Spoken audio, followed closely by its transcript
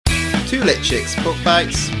Two Lit Chicks Book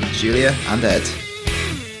Bites with Julia and Ed.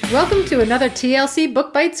 Welcome to another TLC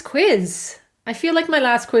Book Bites quiz. I feel like my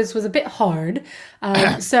last quiz was a bit hard,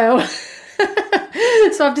 so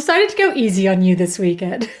I've decided to go easy on you this week,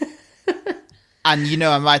 Ed. And you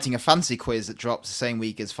know I'm writing a fancy quiz that drops the same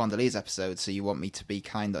week as Fondalee's episode, so you want me to be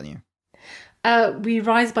kind on you. We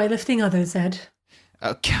rise by lifting others, Ed.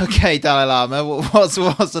 Okay, Dalai Lama, what's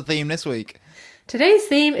the theme this week? Today's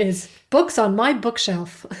theme is books on my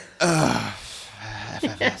bookshelf.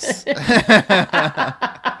 FFS.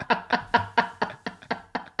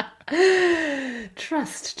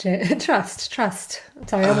 Trust.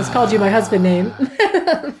 Sorry, I almost called you my husband name.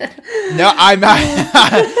 No,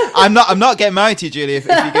 I'm not getting married to you, Julie.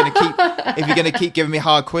 If you're gonna keep giving me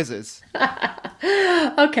hard quizzes.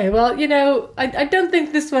 Okay, well, you know, I don't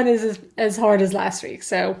think this one is as hard as last week,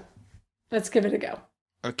 so let's give it a go.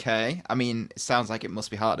 Okay, I mean, it sounds like it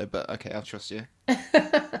must be harder, but okay, I'll trust you.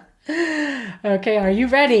 Okay, are you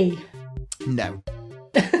ready? No.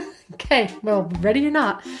 Okay, well, ready or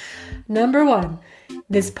not. Number 1.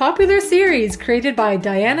 This popular series created by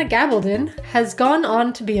Diana Gabaldon has gone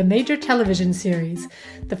on to be a major television series.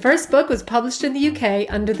 The first book was published in the UK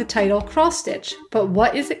under the title Cross Stitch, but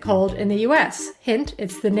what is it called in the US? Hint,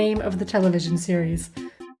 it's the name of the television series.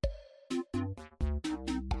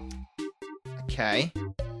 Okay.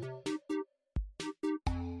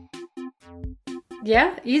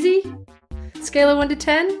 Yeah, easy? Scale of 1 to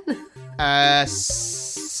 10?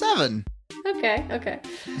 7. Okay.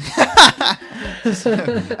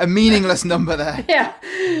 A meaningless number there. Yeah.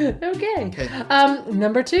 Okay.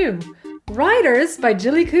 Number 2. Riders by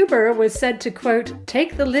Jilly Cooper was said to, quote,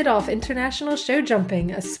 take the lid off international show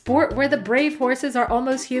jumping, a sport where the brave horses are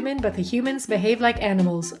almost human, but the humans behave like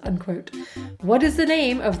animals, unquote. What is the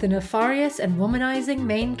name of the nefarious and womanizing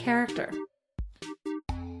main character?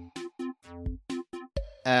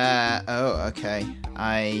 Okay.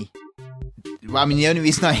 The only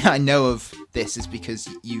reason I know of this is because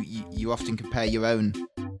you often compare your own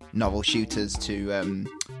novel shooters to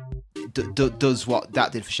does what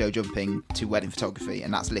that did for show jumping to wedding photography,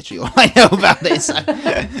 and that's literally all I know about this.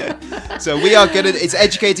 So we are good at it's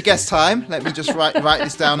educated guess time. Let me just write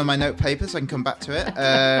this down on my note paper so I can come back to it.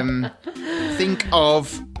 Think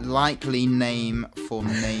of likely name for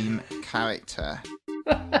name character.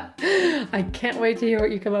 I can't wait to hear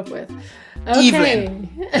what you come up with. Okay. Evelyn.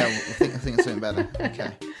 No, I think it's something better.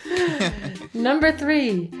 Okay. Number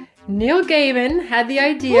 3. Neil Gaiman had the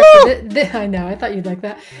idea for I know, I thought you'd like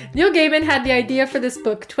that. Neil Gaiman had the idea for this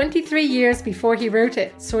book 23 years before he wrote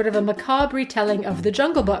it, sort of a macabre retelling of The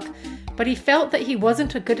Jungle Book. But he felt that he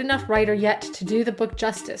wasn't a good enough writer yet to do the book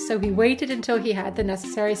justice, so he waited until he had the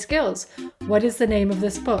necessary skills. What is the name of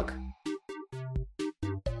this book?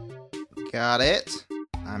 Got it.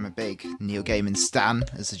 I'm a big Neil Gaiman stan,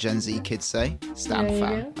 as the Gen Z kids say. Stan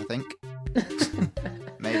fan, I think.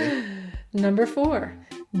 Maybe. Number 4.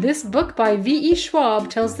 This book by V.E. Schwab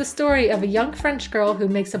tells the story of a young French girl who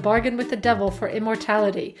makes a bargain with the devil for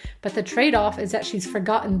immortality, but the trade-off is that she's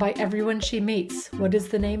forgotten by everyone she meets. What is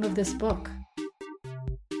the name of this book?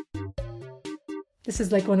 This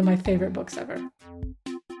is like one of my favorite books ever.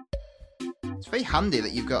 It's very handy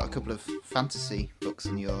that you've got a couple of fantasy books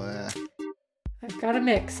in your... I've got a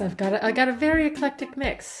mix. I got a very eclectic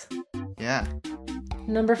mix. Yeah.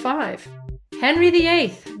 Number 5. Henry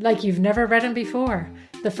VIII, like you've never read him before.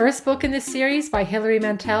 The first book in this series by Hilary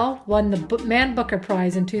Mantel won the Man Booker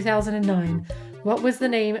Prize in 2009. What was the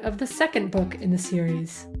name of the second book in the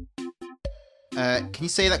series? Can you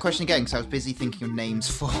say that question again? Because I was busy thinking of names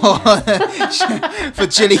for for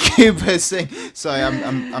Jilly Cooper's thing. Sorry,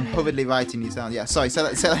 I'm hurriedly writing these down. Yeah, sorry. Say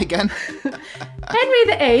that again. Henry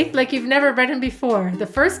VIII, like you've never read him before. The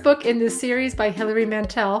first book in this series by Hilary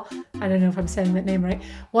Mantel, I don't know if I'm saying that name right,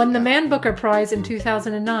 won the Man Booker Prize in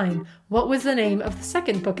 2009. What was the name of the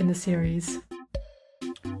second book in the series?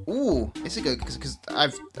 Ooh, it's a good because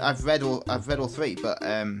I've read all three, but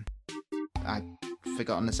I've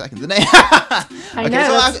forgotten the second. The name. I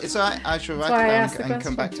know. It's all right. I shall write it down and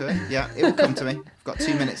come back to it. Yeah, it will come to me. I've got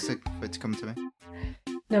 2 minutes for it to come to me.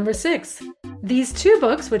 Number 6. These 2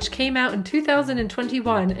 books, which came out in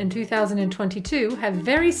 2021 and 2022, have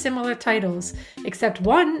very similar titles, except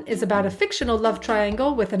one is about a fictional love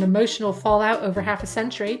triangle with an emotional fallout over half a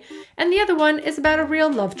century, and the other one is about a real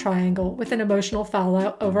love triangle with an emotional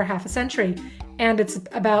fallout over half a century, and it's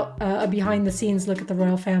about a behind-the-scenes look at the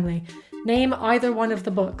royal family. Name either one of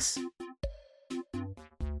the books.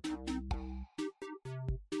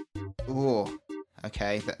 Oh,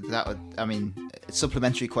 okay. That would, I mean,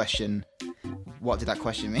 supplementary question. What did that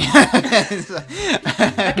question mean?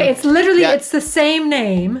 Okay, it's literally, it's the same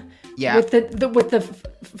name, Yeah. With the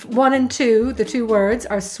 1 and 2, the two words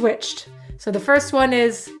are switched. So the first one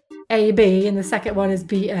is AB and the second one is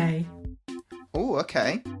BA. Oh,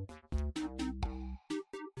 okay.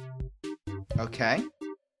 Okay.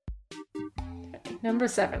 Number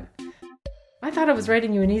 7. I thought I was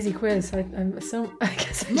writing you an easy quiz. I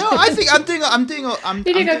guess. No, I think I'm doing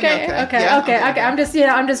okay. Okay.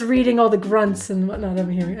 I'm just reading all the grunts and whatnot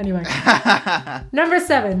over here. Anyway. Number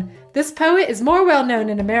 7. This poet is more well known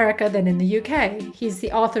in America than in the UK. He's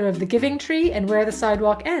the author of The Giving Tree and Where the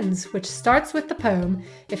Sidewalk Ends, which starts with the poem,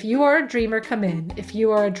 "If you are a dreamer, come in. If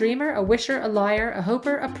you are a dreamer, a wisher, a liar, a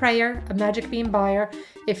hoper, a prayer, a magic bean buyer.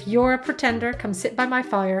 If you're a pretender, come sit by my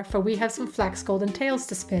fire, for we have some flax golden tales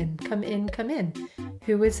to spin. Come in, come in."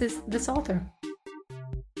 Who is this author?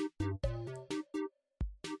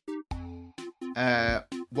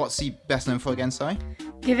 What's he best known for again, sorry?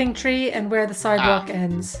 Giving Tree and Where the Sidewalk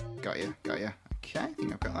Ends. Got you. Okay, I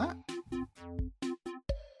think I've got that.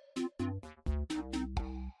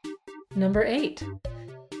 Number 8.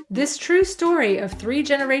 This true story of 3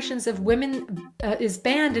 generations of women is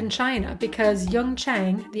banned in China because Yung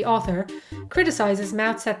Chang, the author, criticizes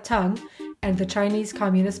Mao Zedong and the Chinese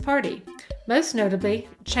Communist Party. Most notably,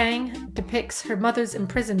 Chang depicts her mother's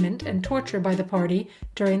imprisonment and torture by the party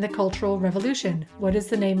during the Cultural Revolution. What is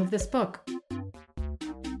the name of this book?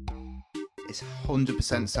 It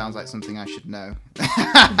 100% sounds like something I should know.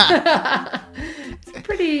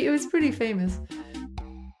 It was pretty famous.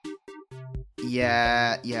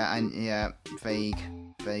 Yeah, vague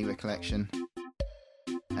recollection.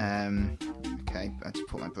 Okay, I have to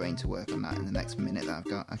put my brain to work on that in the next minute that I've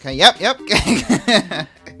got. Okay, yep.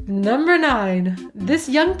 Number 9. This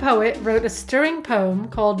young poet wrote a stirring poem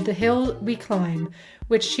called The Hill We Climb,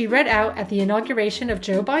 which she read out at the inauguration of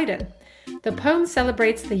Joe Biden. The poem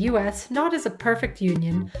celebrates the U.S. not as a perfect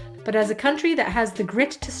union, but as a country that has the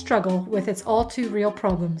grit to struggle with its all too real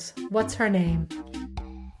problems. What's her name?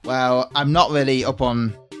 Well, I'm not really up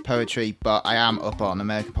on poetry, but I am up on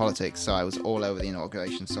American politics, so I was all over the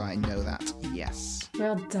inauguration, so I know that. Yes.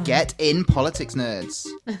 Well done. Get in politics, nerds.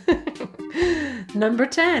 Number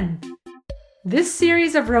 10. This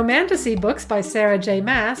series of romantasy books by Sarah J.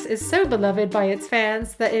 Maas is so beloved by its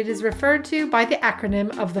fans that it is referred to by the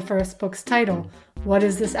acronym of the first book's title. What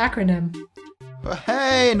is this acronym? Oh,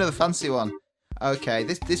 hey, another fancy one. Okay,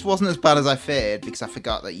 this wasn't as bad as I feared because I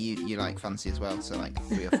forgot that you like fancy as well, so like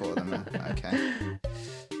 3 or 4 of them. Okay.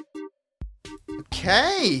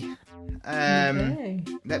 Okay.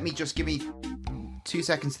 Let me just give me 2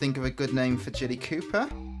 seconds to think of a good name for Jilly Cooper.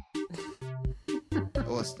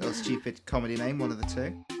 or a stupid comedy name, one of the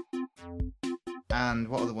two. And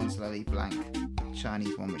what are the ones that I leave blank? The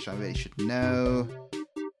Chinese one, which I really should know.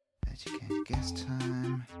 Educated guest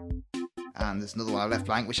time. And there's another one I left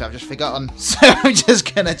blank, which I've just forgotten. So I'm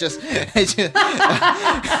just gonna there's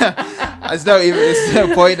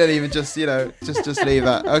no point in even just leave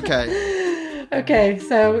that. Okay. Okay,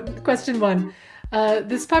 so question 1.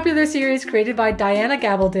 This popular series created by Diana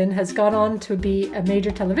Gabaldon has gone on to be a major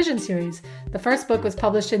television series. The first book was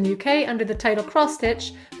published in the UK under the title Cross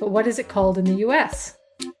Stitch, but what is it called in the US?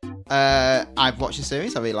 I've watched the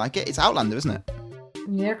series. I really like it. It's Outlander, isn't it?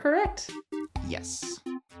 You're correct. Yes.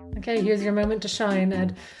 Okay, here's your moment to shine,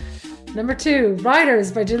 Ed. Number 2,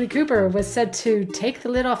 Riders by Jilly Cooper was said to take the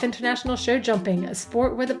lid off international show jumping, a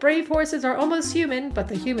sport where the brave horses are almost human, but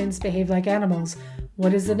the humans behave like animals.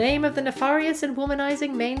 What is the name of the nefarious and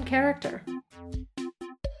womanizing main character?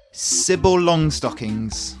 Sybil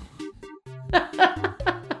Longstockings.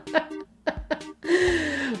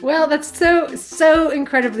 Well, that's so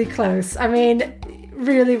incredibly close. I mean,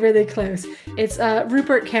 really, really close. It's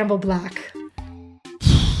Rupert Campbell Black.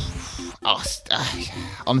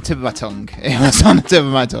 On the tip of my tongue. It was on the tip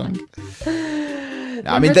of my tongue.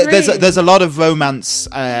 I mean, there's a lot of romance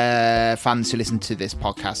fans who listen to this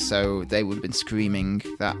podcast, so they would have been screaming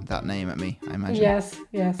that name at me, I imagine.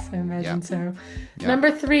 Yes, I imagine so. Yeah.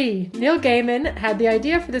 Number 3, Neil Gaiman had the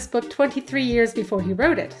idea for this book 23 years before he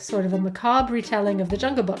wrote it, sort of a macabre retelling of The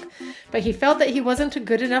Jungle Book. But he felt that he wasn't a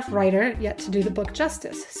good enough writer yet to do the book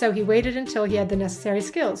justice, so he waited until he had the necessary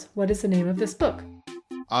skills. What is the name of this book?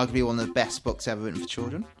 Arguably one of the best books ever written for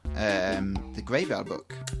children. The Graveyard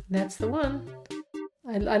Book. That's the one.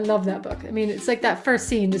 I love that book. I mean, it's like that first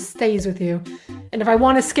scene just stays with you. And if I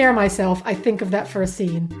want to scare myself, I think of that first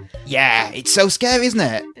scene. Yeah, it's so scary, isn't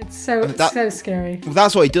it? It's so scary. Well,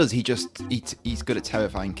 that's what he does. He's good at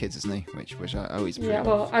terrifying kids, isn't he? Which I always appreciate. Yeah,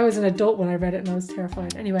 well, I was an adult when I read it and I was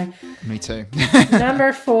terrified. Anyway. Me too.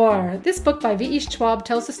 Number 4. This book by V.E. Schwab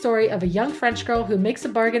tells the story of a young French girl who makes a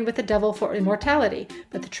bargain with the devil for immortality.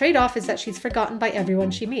 But the trade-off is that she's forgotten by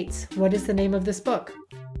everyone she meets. What is the name of this book?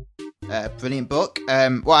 Brilliant book.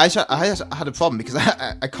 Well, I had a problem because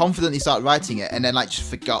I confidently started writing it and then just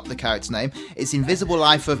forgot the character's name. It's Invisible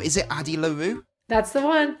Life of, is it Addie LaRue? That's the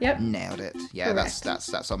one. Yep. Nailed it. Yeah, Correct.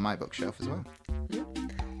 that's on my bookshelf as well.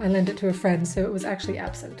 I lent it to a friend, so it was actually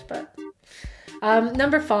absent. But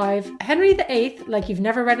number 5, Henry VIII, Like You've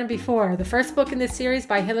Never Read Him Before. The first book in this series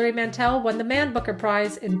by Hilary Mantel won the Man Booker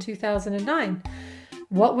Prize in 2009.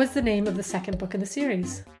 What was the name of the second book in the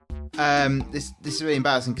series? This is really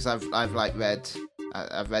embarrassing because I've read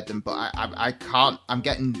them, but I can't. I'm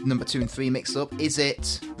getting number 2 and 3 mixed up. Is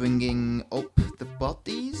it Bringing Up the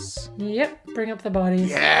Bodies? Yep, Bring Up the Bodies.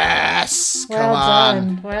 Yes, Well come on.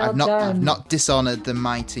 done. Well done. I've not dishonoured the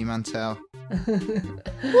mighty Mantel.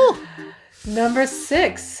 Number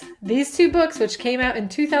 6. These two books, which came out in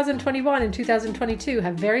 2021 and 2022,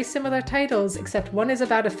 have very similar titles, except one is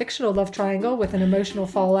about a fictional love triangle with an emotional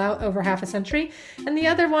fallout over half a century, and the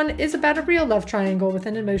other one is about a real love triangle with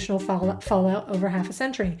an emotional fallout over half a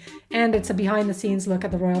century. And it's a behind-the-scenes look at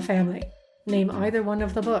the royal family. Name either one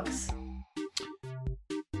of the books.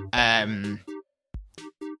 The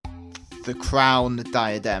Crown, the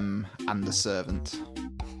Diadem, and the Servant.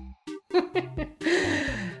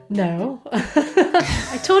 No.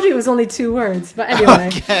 I told you it was only 2 words, but anyway.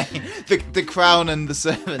 Okay. The Crown and the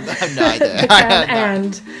Servant. I have no idea. The Crown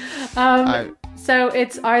and. So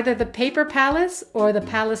it's either the Paper Palace or the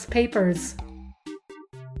Palace Papers.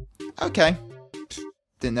 Okay.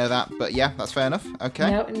 Didn't know that, but yeah, that's fair enough.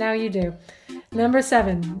 Okay. Now you do. Number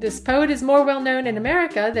 7. This poet is more well known in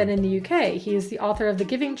America than in the UK. He is the author of The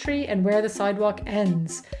Giving Tree and Where the Sidewalk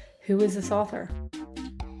Ends. Who is this author?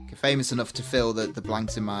 Famous enough to fill the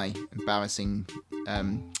blanks in my embarrassing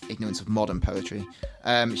ignorance of modern poetry.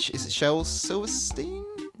 Is it Cheryl Silverstein?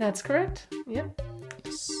 That's correct. Yep.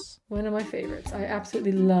 Yes. One of my favorites. I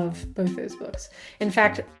absolutely love both those books. In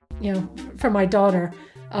fact, for my daughter,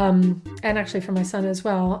 and actually for my son as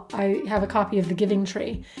well, I have a copy of The Giving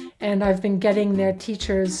Tree, and I've been getting their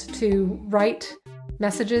teachers to write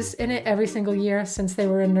messages in it every single year since they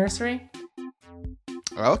were in nursery.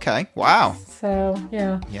 Okay. Wow. So,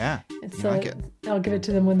 yeah. Yeah. It's like it. I'll give it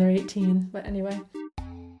to them when they're 18. But anyway.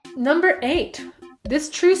 Number 8. This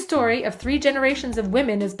true story of 3 generations of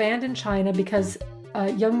women is banned in China because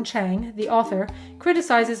Yung Chang, the author,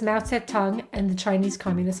 criticizes Mao Zedong and the Chinese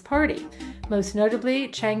Communist Party. Most notably,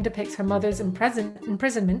 Chang depicts her mother's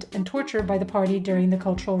imprisonment and torture by the party during the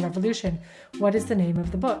Cultural Revolution. What is the name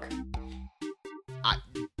of the book?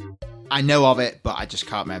 I know of it, but I just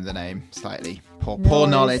can't remember the name. Slightly poor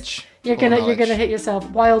knowledge. You're gonna hit yourself.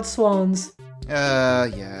 Wild Swans.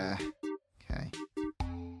 Yeah. Okay.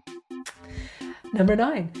 Number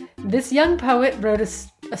 9. This young poet wrote a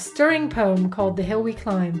stirring poem called The Hill We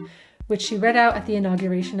Climb, which she read out at the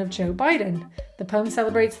inauguration of Joe Biden. The poem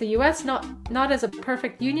celebrates the U.S. not as a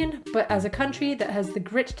perfect union, but as a country that has the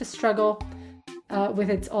grit to struggle with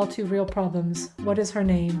its all too real problems. What is her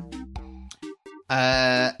name?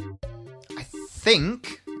 I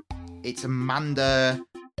think it's Amanda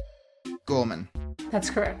Gorman. That's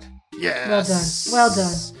correct. Yes. Well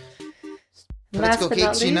done. Political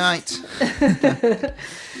geeks unite.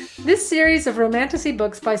 This series of romantasy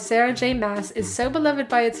books by Sarah J. Maas is so beloved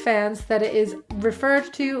by its fans that it is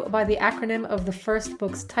referred to by the acronym of the first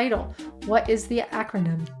book's title. What is the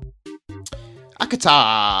acronym?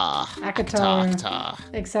 ACOTAR.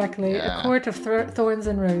 Exactly. Yeah. A Court of Thorns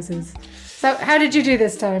and Roses. So, how did you do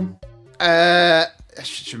this time? I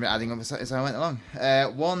should be adding up as I went along.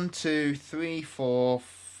 1, 2, 3, 4,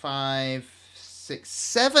 5, 6,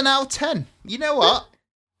 7 out of 10. You know what?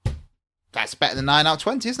 That's better than 9 out of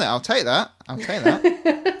 20, isn't it? I'll take that.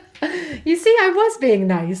 You see, I was being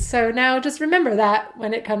nice. So now just remember that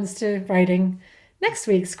when it comes to writing next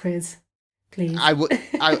week's quiz, please.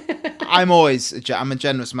 I'm always I'm a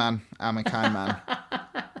generous man. I'm a kind man.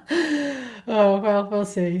 Oh, well, we'll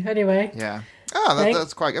see. Anyway. Yeah. Oh,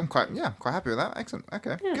 that's quite. I'm quite happy with that. Excellent.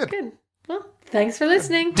 Okay. Yeah, good. Well, thanks for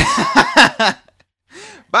listening.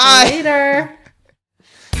 Bye. Later.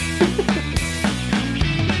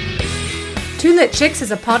 Two Lit Chicks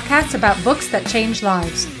is a podcast about books that change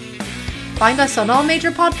lives. Find us on all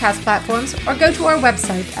major podcast platforms or go to our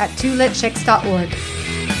website at twolitchicks.org.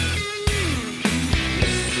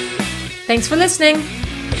 Thanks for listening.